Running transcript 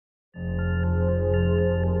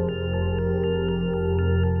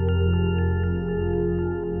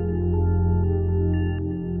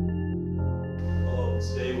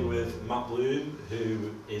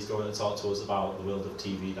he's going to talk to us about the world of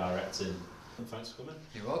TV directing. Thanks for coming.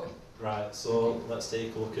 You're welcome. Right, so let's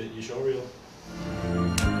take a look at your show reel.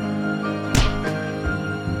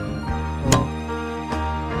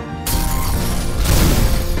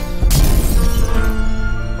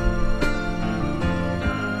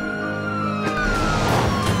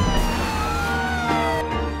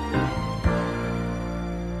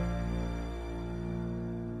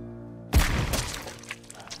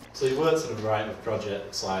 So you worked on a variety of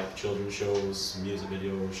projects like children's shows, music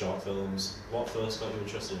videos, short films. What first got you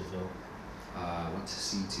interested in film? I went to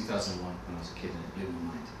see 2001 when I was a kid and it blew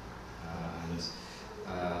my mind.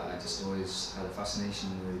 I just always had a fascination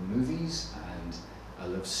with movies, and I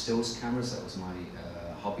loved stills cameras. That was my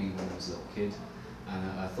hobby when I was a little kid.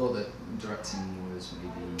 And I thought that directing was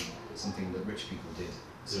maybe something that rich people did,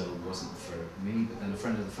 so it wasn't for me. But then a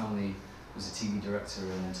friend of the family was a TV director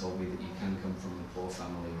and told me that you can come from a poor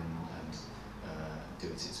family and do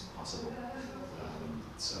it, it's possible.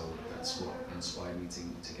 So that's what inspired me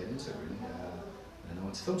to get into it, really. And I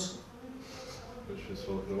went to film school. Which we've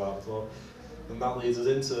spoken about before. And that leads us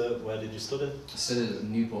into, where did you study? I studied at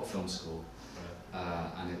Newport Film School,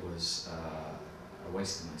 and it was a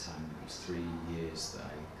waste of my time. It was 3 years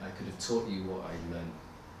that I could have taught you what I learned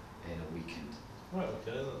in a weekend. Right,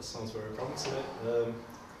 okay, that sounds very promising.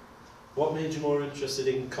 What made you more interested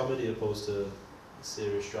in comedy opposed to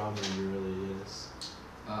serious drama in your early years?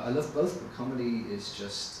 I love both, but comedy is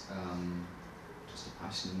just a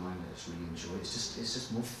passion of mine that I just really enjoy. It's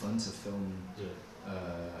just more fun to film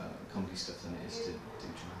comedy stuff than it is to do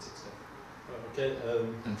dramatic stuff. Right, okay.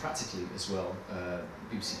 And practically as well,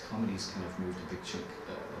 BBC Comedy's kind of moved a big chunk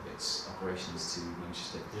of its operations to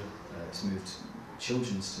Manchester. It's moved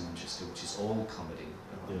children's to Manchester, which is all comedy.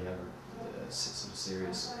 We have sort of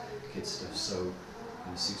serious kid stuff, so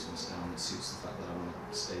it suits my style and it suits the fact that I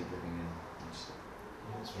want to stay living in Manchester.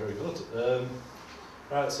 That's very good.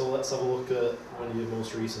 Right, so let's have a look at one of your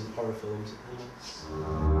most recent horror films.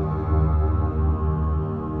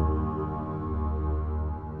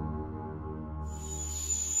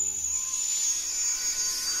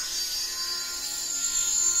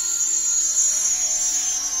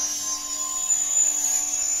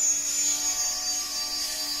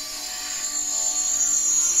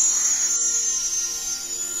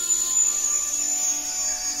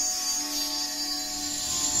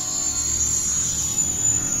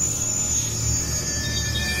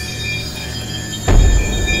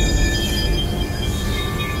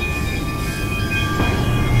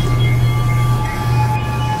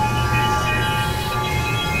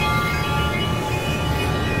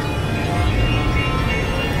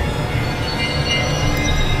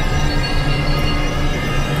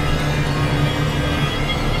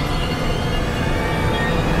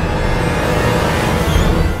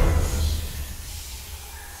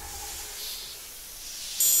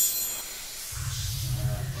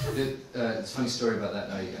 It's a funny story about that.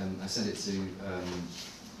 I sent it to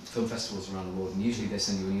film festivals around the world, and usually they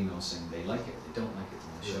send you an email saying they like it, they don't like it,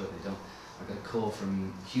 when I show it, they don't. I got a call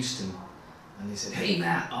from Houston, and they said, "Hey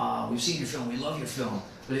Matt, we've seen your film, we love your film,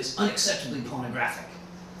 but it's unacceptably pornographic."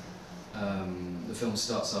 The film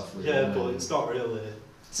starts off with... Yeah, but it's not really...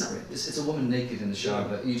 It's not really. It's a woman naked in the shower,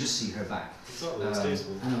 but you just see her back. Exactly, it's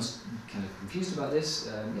tasteful. And I was kind of confused about this.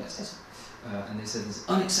 Yeah, it's tasteful. And they said there's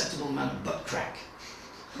an unacceptable amount of butt crack.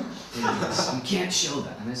 You can't show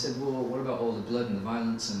that. And I said, well, what about all the blood and the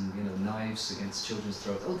violence and knives against children's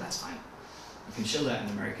throats? Oh, that's fine. You can show that in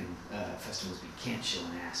American festivals, but you can't show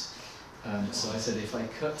an ass. So I said, if I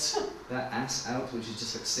cut that ass out, which is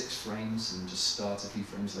just like 6 frames, and just start a few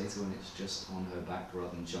frames later when it's just on her back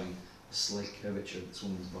rather than showing a slight curvature of this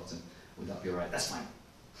woman's bottom, would that be alright? That's fine.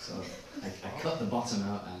 So I cut the bottom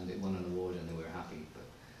out and it won an award and they were happy.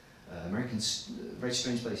 But Americans, very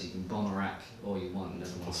strange place. You can bomb Iraq all you want and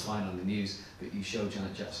everyone's fine on the news, but you show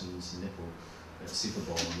Janet Jackson's nipple at Super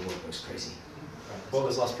Bowl and the world goes crazy. What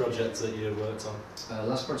was the last project that you worked on?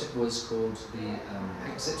 Last project was called the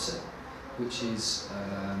Hank Zipser, which is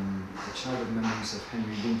the childhood memories of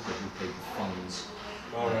Henry Winkler, who played the Fonz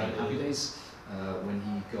in Happy Days. When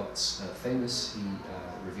he got famous, he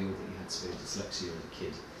revealed that he had severe dyslexia as a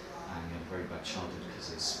kid, and he had a very bad childhood because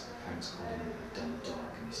his parents called him a dumb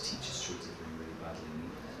dog and his teachers treated him really badly. And he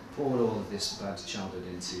poured all of this bad childhood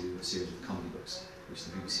into a series of comedy books, which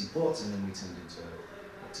the BBC bought, and then we turned into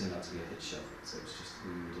what turned out to be a hit show. So it was just,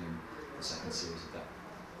 we were doing the second series of that.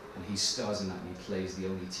 And he stars in that and he plays the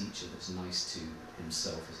only teacher that's nice to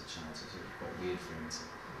himself as a child, so it's quite weird for him to...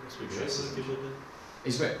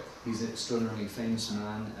 He's great. He's an extraordinarily famous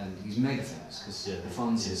man, and he's mega famous, because the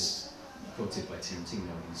Fonz is quoted by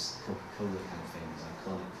Tarantino. He's Coca-Cola kind of famous,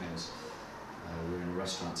 iconic famous. we were in a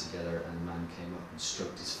restaurant together, and a man came up and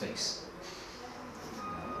stroked his face.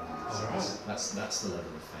 That's the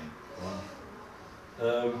level of fame.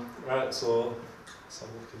 Wow. Right, so let's have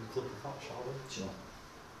a look at the clip of that, shall we? Sure.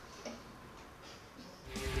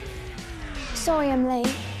 Sorry I'm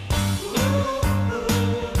late.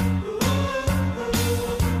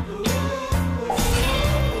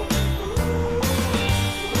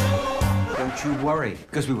 Don't you worry,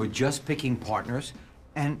 because we were just picking partners,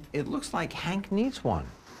 and it looks like Hank needs one.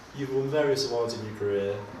 You've won various awards in your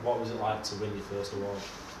career. What was it like to win your first award?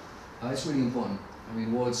 It's really important. I mean,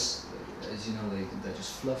 awards, as you know, they're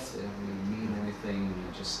just fluff. They don't really mean anything, and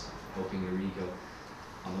they're just helping your ego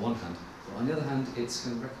on the one hand. But on the other hand, it's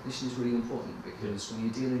kind of recognition is really important, because when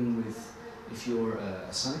you're dealing with, if you're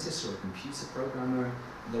a scientist or a computer programmer,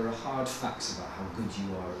 there are hard facts about how good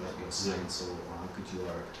you are at your science or how good you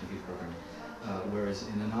are at computer programming. Whereas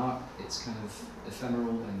in an art, it's kind of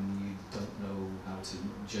ephemeral and you don't know how to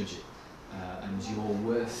judge it. And your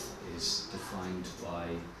worth is defined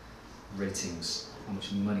by ratings, how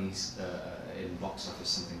much money in box office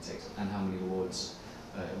something takes, and how many awards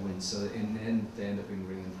it wins. So in the end, they end up being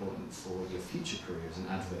really important for your future career as an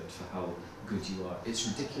advert for how good you are. It's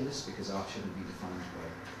ridiculous because art shouldn't be defined by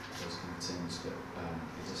those kind of things, but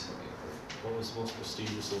it does help you. What was the most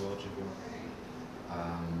prestigious award you've won?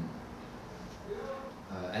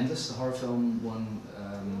 Endless, the horror film, won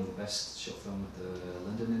best short film at the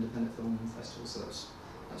London Independent Film Festival, so that was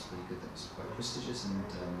pretty good. That was quite prestigious, and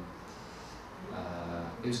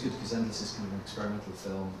it was good because Endless is kind of an experimental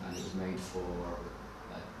film, and it was made for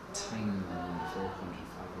a tiny amount,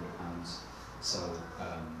 £400–500. So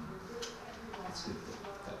it's good.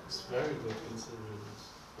 It's very good considering it's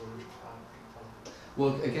 £400–500.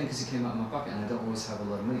 Well, again, because it came out of my pocket, and I don't always have a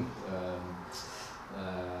lot of money.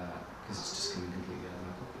 Because it's just coming completely out of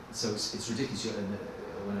my pocket. So it's ridiculous.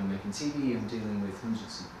 When I'm making TV, I'm dealing with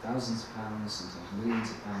hundreds of thousands of pounds, sometimes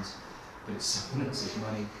millions of pounds, but it's someone else's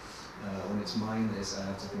money. When it's mine, I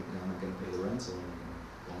have to think, am I going to pay the rent, or am I going to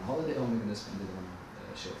go on holiday, or am I going to spend it on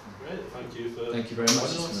a short film? Great, thank you for... Thank you very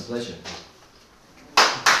much, it's been a pleasure.